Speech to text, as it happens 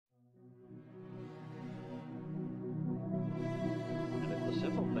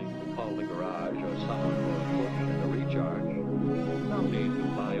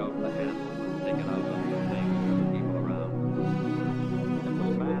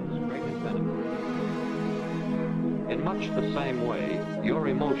much the same way, your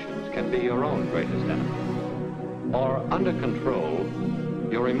emotions can be your own greatest enemy. Or under control,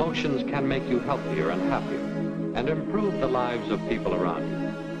 your emotions can make you healthier and happier and improve the lives of people around you.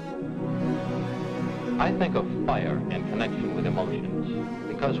 I think of fire in connection with emotions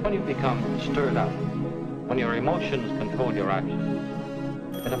because when you become stirred up, when your emotions control your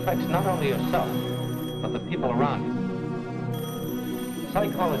actions, it affects not only yourself, but the people around you.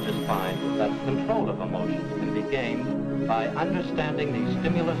 Psychologists find that control of emotions can be gained by understanding the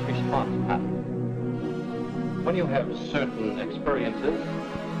stimulus-response pattern. When you have certain experiences,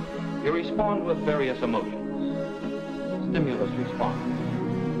 you respond with various emotions. Stimulus response.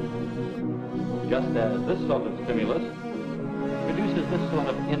 Just as this sort of stimulus produces this sort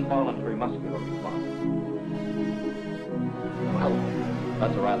of involuntary muscular response. Well,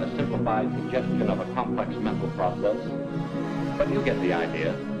 that's a rather simplified suggestion of a complex mental process, but you get the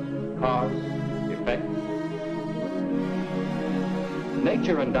idea. Cause, effect.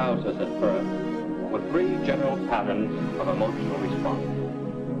 Nature endows us at birth with three general patterns of emotional response.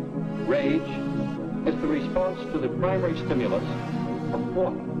 Rage is the response to the primary stimulus of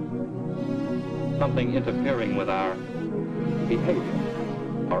boredom, something interfering with our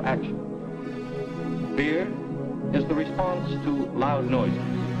behavior or action. Fear is the response to loud noises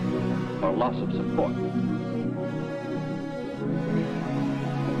or loss of support.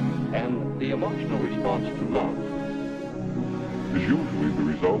 And the emotional response to love is usually the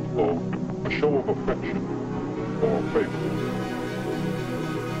result of a show of affection or faithfulness.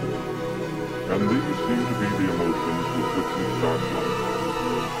 And these seem to be the emotions with which we start life.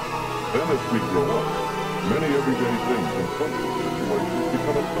 Then as we grow up, many everyday things and social situations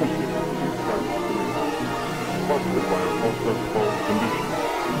become associated with these characteristics, fostered by a process called conditioning.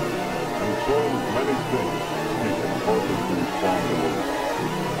 And so many things people cause us to respond to those.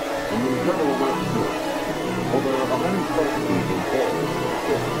 And in general that's good, for there are many substances involved in this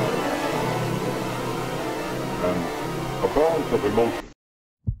process. And a balance of emotions